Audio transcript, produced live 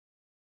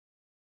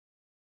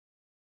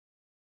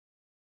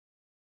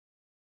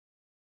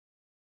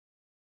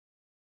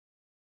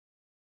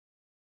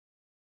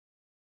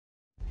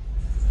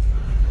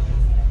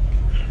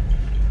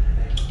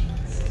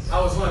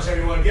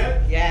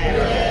Everyone good?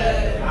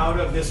 Yeah. Out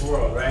of this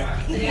world, right?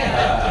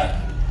 Yeah.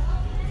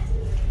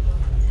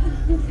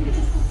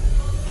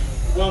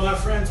 Well, my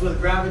friends, with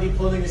gravity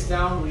pulling us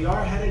down, we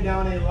are headed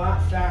down a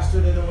lot faster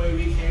than the way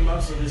we came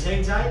up, so just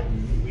hang tight.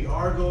 We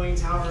are going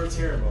Tower of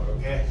Terror mode,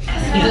 okay?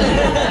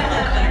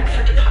 Cleared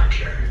for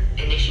departure.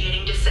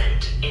 Initiating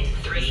descent in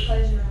 3,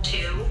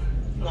 2,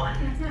 1.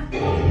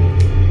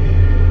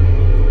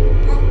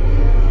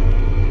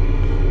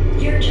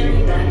 Your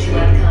journey back to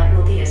Epcot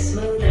will be a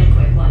smooth and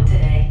quick one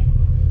today,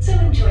 so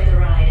enjoy the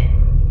ride.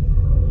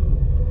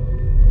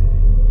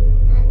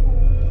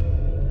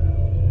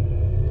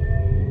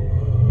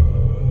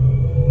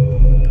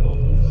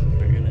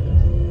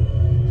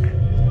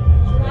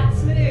 Not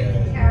smooth.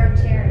 Tower of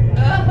Terror.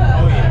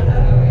 Oh, yeah.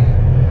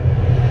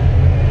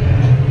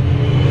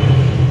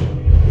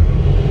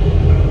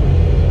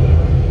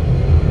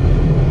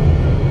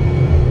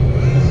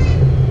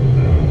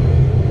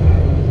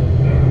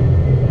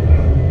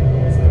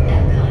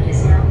 Epcot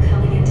is now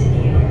coming into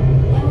view.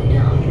 When we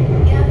dock,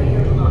 gather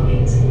your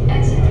belongings,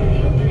 exit through the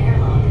open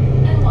airlock,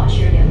 and watch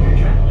your younger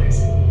travelers.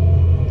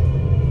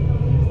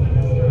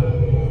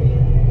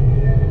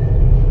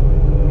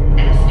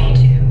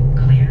 SV2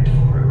 cleared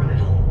for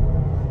arrival.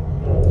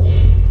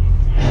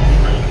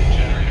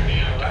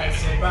 Alright,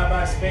 say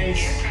bye-bye,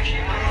 space.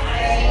 Pressure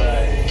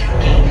modifiers.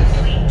 Docking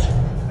complete.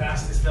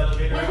 Fastest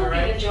elevator We ever, hope you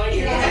right? enjoyed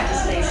your visit to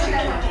Space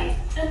 220,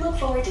 and look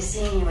forward to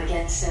seeing you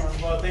again soon.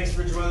 Well, thanks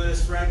for joining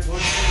us, friends.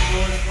 Once the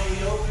doors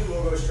fully open,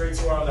 we'll go straight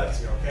to our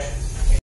lecture, okay?